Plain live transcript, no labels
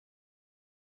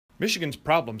Michigan's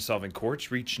problem-solving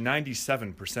courts reach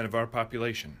 97% of our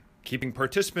population, keeping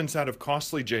participants out of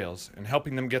costly jails and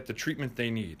helping them get the treatment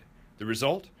they need. The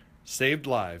result? Saved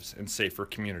lives and safer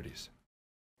communities.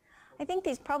 I think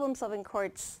these problem-solving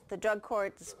courts, the drug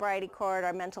court, the sobriety court,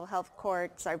 our mental health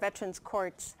courts, our veterans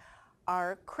courts,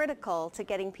 are critical to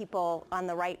getting people on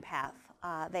the right path.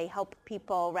 They help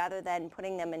people rather than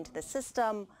putting them into the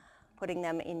system, putting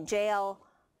them in jail,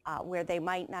 where they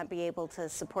might not be able to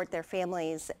support their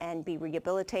families and be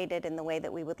rehabilitated in the way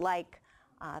that we would like.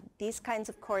 These kinds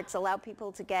of courts allow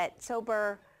people to get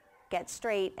sober, get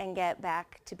straight, and get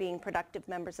back to being productive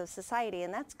members of society,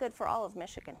 and that's good for all of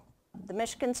Michigan. The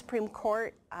Michigan Supreme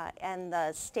Court and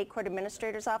the State Court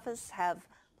Administrator's Office have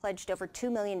pledged over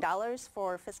 $2 million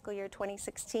for fiscal year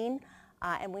 2016,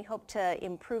 and we hope to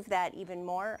improve that even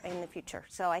more in the future.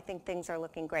 So I think things are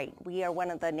looking great. We are one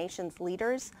of the nation's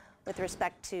leaders with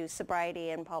respect to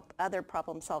sobriety and other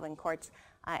problem-solving courts,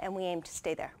 and we aim to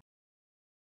stay there.